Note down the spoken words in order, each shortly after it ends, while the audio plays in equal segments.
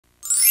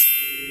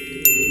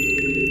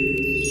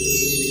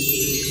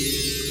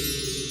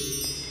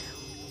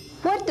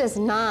does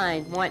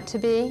 9 want to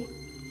be?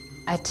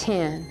 A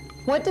 10.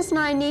 What does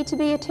 9 need to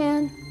be a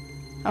 10?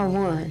 A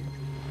 1.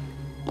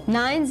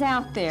 9's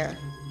out there.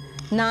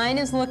 9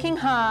 is looking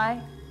high,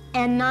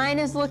 and 9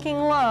 is looking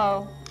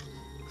low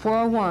for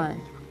a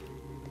 1.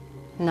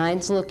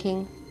 9's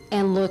looking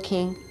and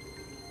looking,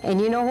 and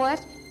you know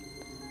what?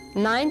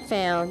 9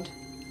 found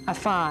a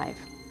 5.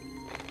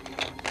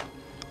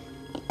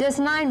 Does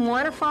 9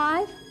 want a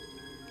 5?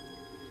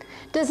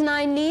 Does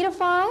 9 need a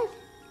 5?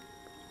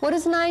 What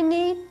does 9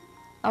 need?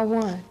 A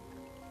 1.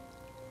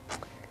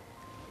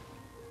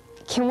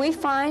 Can we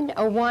find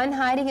a 1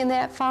 hiding in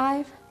that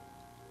 5?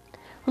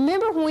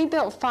 Remember when we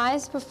built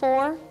 5s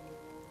before?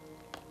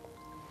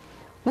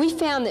 We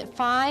found that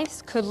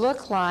 5s could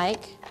look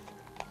like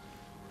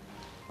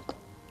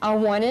a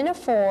 1 and a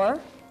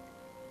 4,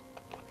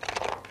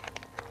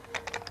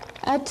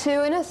 a 2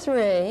 and a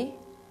 3,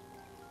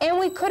 and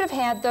we could have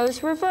had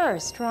those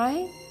reversed,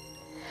 right?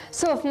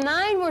 So if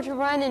 9 were to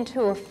run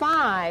into a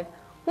 5,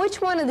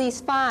 which one of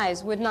these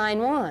 5s would 9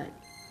 want?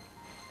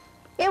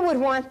 It would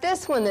want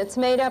this one that's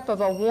made up of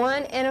a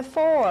 1 and a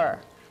 4,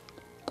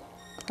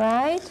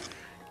 right?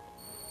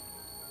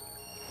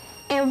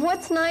 And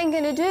what's 9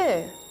 going to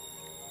do?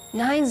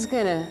 9's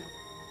going to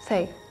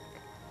say,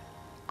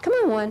 come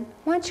on, 1,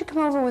 why don't you come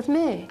over with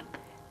me?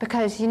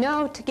 Because, you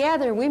know,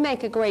 together we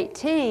make a great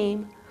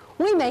team.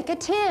 We make a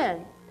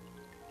 10.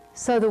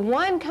 So the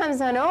 1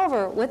 comes on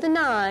over with a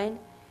 9.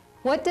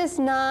 What does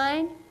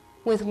 9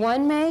 with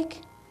 1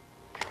 make?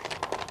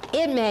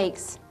 It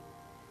makes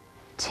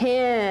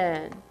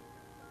 10.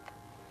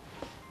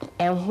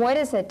 And what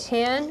is a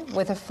 10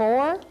 with a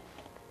 4?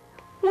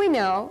 We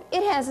know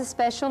it has a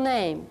special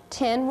name.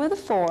 10 with a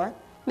 4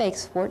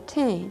 makes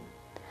 14.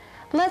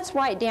 Let's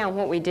write down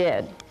what we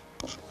did.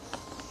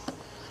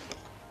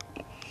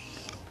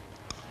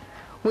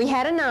 We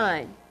had a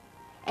 9,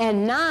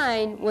 and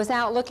 9 was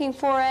out looking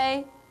for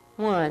a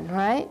 1,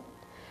 right?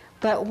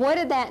 But what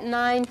did that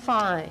 9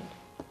 find?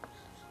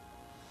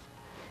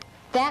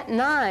 That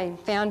 9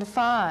 found a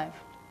 5.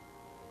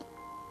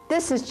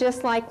 This is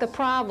just like the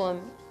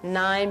problem,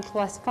 9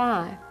 plus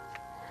 5.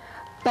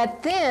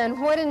 But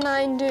then, what did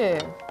 9 do?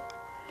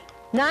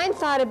 9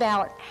 thought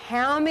about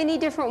how many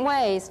different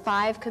ways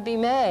 5 could be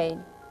made.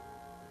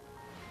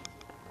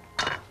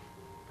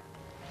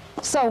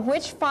 So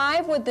which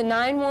 5 would the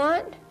 9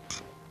 want?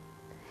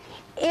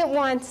 It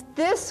wants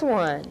this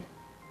one,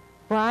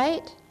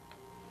 right?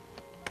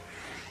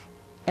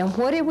 And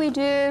what did we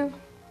do?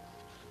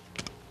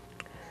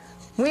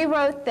 We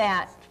wrote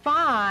that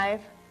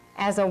 5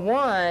 as a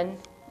 1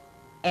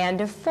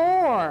 and a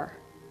 4.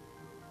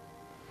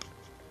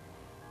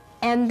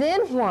 And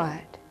then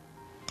what?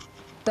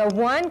 The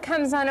 1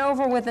 comes on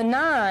over with a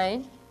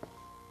 9,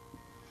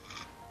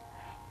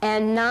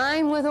 and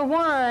 9 with a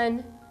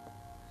 1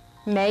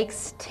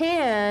 makes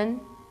 10,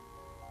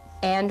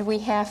 and we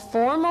have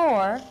 4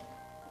 more.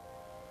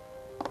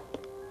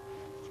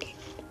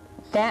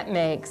 That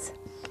makes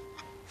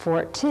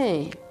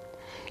 14.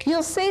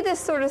 You'll see this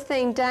sort of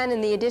thing done in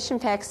the Addition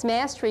Facts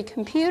Mastery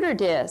computer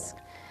disk.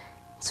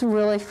 It's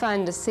really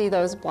fun to see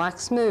those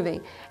blocks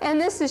moving. And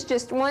this is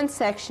just one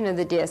section of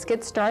the disk.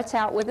 It starts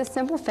out with the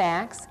simple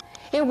facts.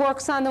 It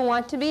works on the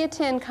want to be a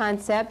 10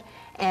 concept,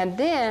 and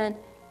then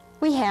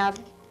we have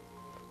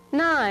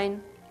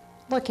 9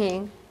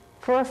 looking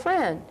for a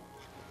friend.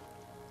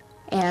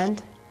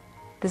 And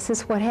this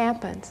is what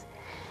happens.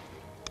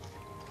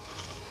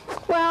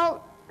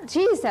 Well,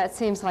 geez, that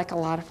seems like a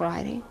lot of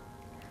writing.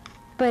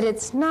 But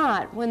it's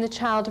not when the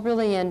child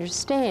really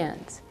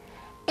understands.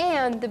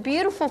 And the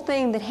beautiful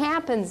thing that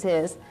happens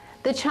is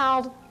the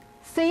child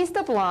sees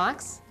the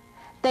blocks,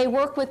 they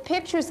work with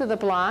pictures of the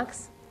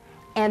blocks,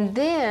 and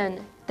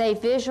then they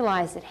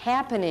visualize it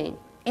happening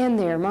in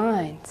their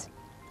minds.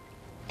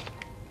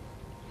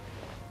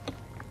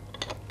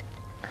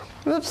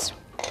 Oops,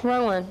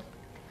 wrong one.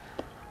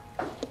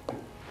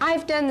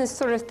 I've done this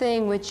sort of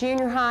thing with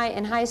junior high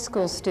and high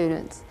school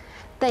students.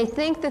 They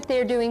think that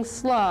they're doing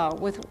slow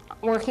with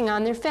working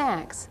on their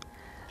facts.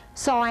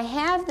 So I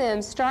have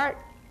them start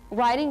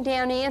writing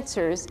down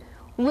answers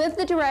with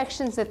the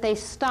directions that they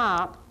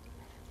stop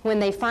when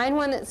they find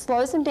one that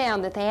slows them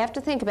down, that they have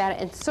to think about it,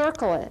 and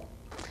circle it.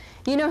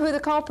 You know who the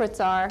culprits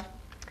are.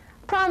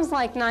 Problems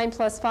like 9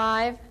 plus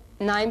 5,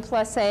 9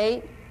 plus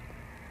 8,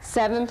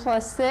 7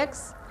 plus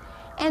 6.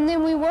 And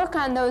then we work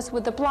on those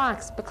with the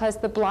blocks because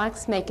the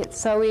blocks make it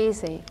so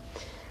easy.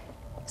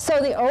 So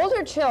the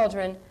older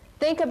children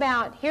think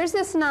about, here's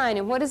this 9,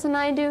 and what does the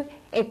 9 do?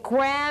 It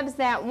grabs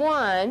that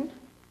 1.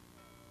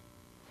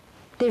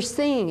 They're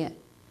seeing it.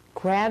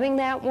 Grabbing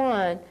that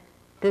 1.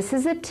 This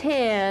is a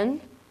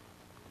 10.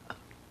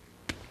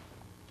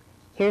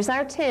 Here's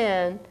our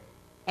 10.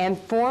 And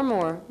 4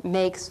 more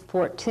makes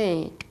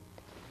 14.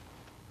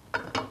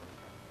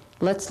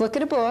 Let's look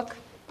at a book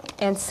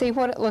and see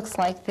what it looks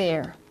like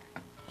there.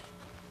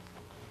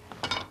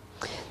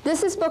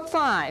 This is book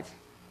 5.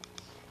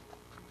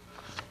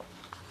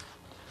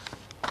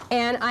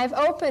 And I've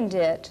opened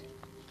it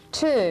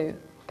to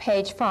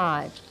page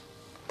 5.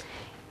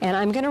 And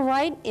I'm going to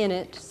write in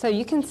it so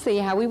you can see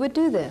how we would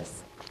do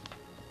this.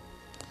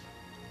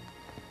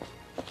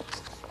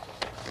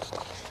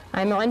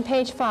 I'm on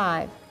page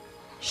 5,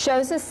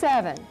 shows a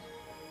 7.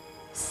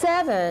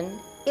 7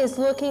 is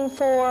looking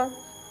for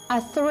a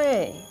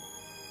 3.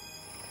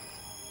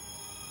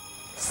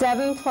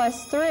 7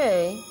 plus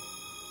 3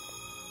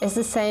 is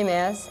the same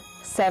as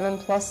 7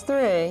 plus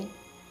 3.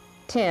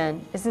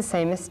 10 is the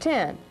same as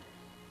 10.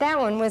 That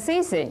one was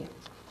easy.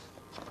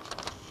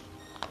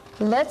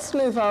 Let's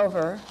move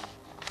over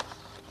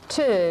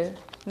to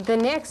the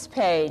next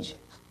page.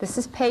 This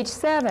is page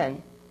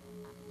 7.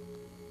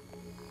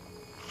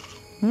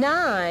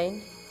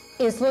 9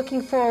 is looking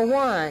for a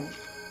 1.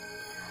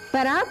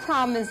 But our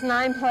problem is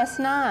 9 plus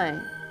 9.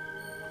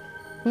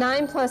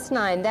 9 plus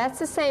 9, that's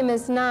the same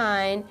as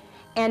 9.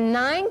 And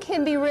 9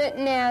 can be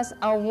written as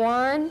a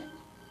 1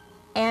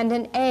 and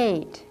an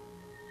 8.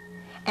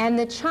 And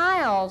the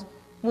child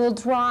will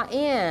draw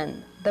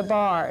in the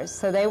bars.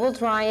 So they will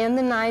draw in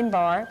the 9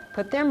 bar,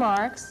 put their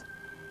marks,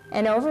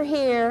 and over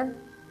here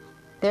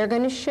they're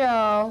going to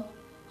show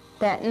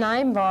that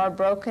 9 bar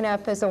broken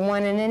up as a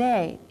 1 and an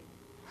 8.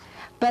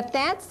 But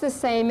that's the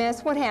same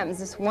as what happens.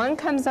 This 1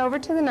 comes over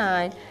to the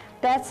 9.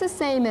 That's the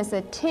same as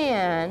a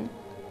 10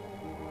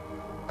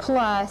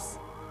 plus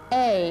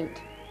 8,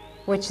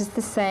 which is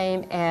the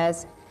same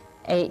as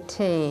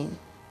 18.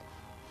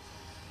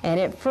 And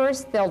at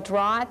first they'll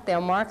draw it, they'll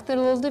mark their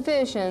little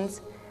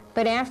divisions,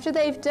 but after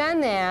they've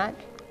done that,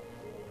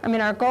 I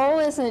mean, our goal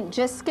isn't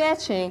just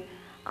sketching,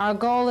 our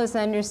goal is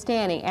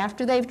understanding.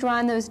 After they've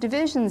drawn those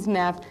divisions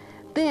enough,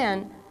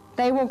 then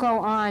they will go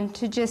on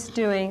to just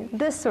doing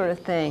this sort of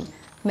thing,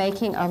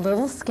 making a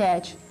little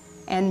sketch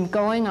and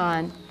going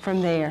on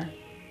from there.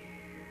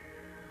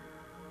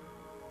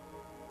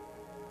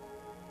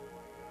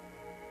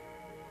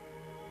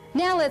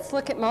 Now let's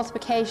look at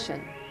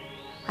multiplication.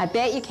 I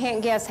bet you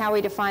can't guess how we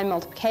define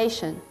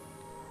multiplication.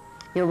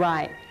 You're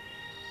right.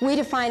 We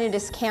define it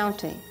as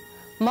counting.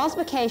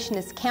 Multiplication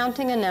is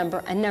counting a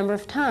number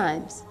of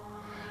times.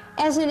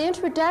 As an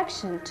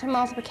introduction to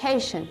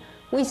multiplication,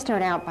 we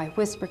start out by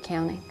whisper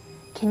counting.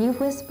 Can you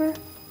whisper?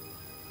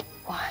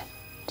 1,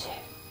 2,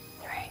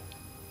 3,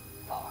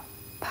 4,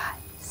 5,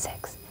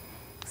 6.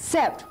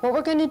 Except what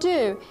we're going to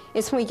do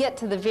is when we get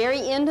to the very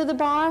end of the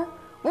bar,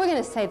 we're going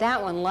to say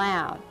that one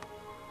loud.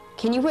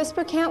 Can you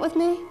whisper count with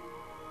me?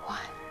 1,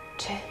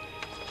 2,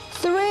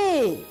 3,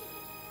 4,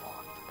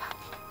 5,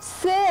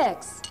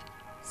 6,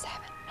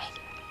 7,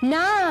 8,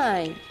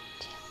 9, 10, 11,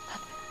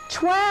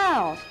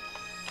 12.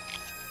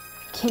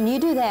 Can you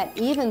do that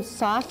even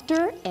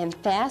softer and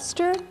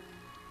faster?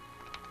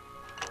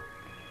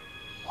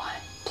 1,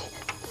 2,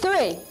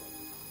 3,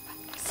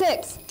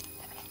 6, 7,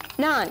 8,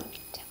 9, 10,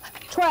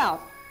 11, 12.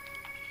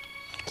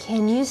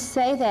 Can you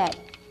say that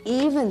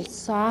even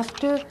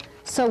softer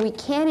so we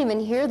can't even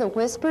hear the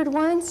whispered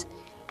ones?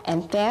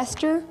 And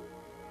faster?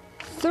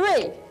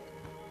 3,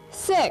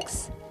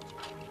 6,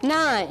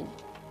 9,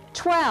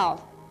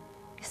 12.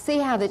 See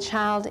how the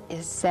child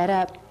is set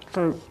up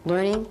for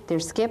learning their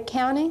skip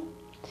counting?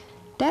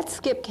 That's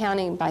skip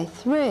counting by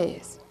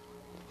 3s.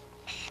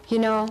 You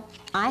know,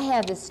 I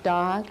have this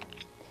dog.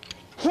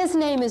 His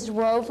name is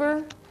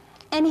Rover,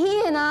 and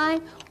he and I,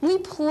 we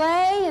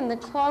play in the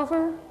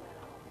clover.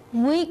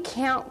 We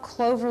count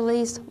clover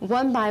leaves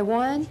one by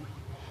one.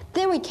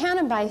 Then we count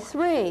them by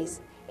 3s.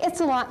 It's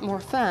a lot more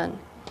fun.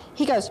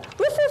 He goes,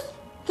 woof woof,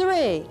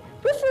 3,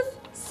 woof woof,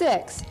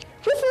 6,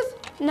 woof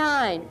woof,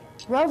 9.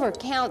 Rover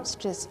counts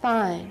just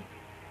fine.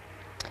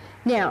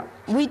 Now,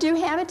 we do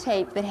have a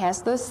tape that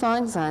has those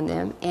songs on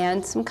them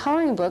and some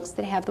coloring books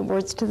that have the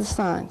words to the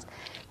songs.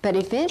 But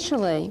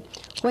eventually,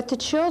 what the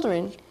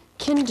children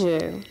can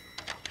do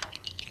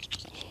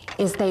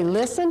is they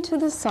listen to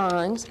the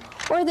songs,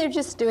 or they're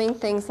just doing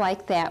things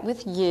like that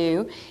with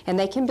you, and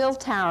they can build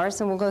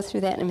towers, and we'll go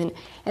through that in a minute.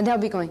 And they'll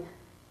be going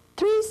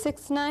 3,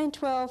 6, 9,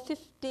 12,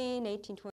 15, 18, 20.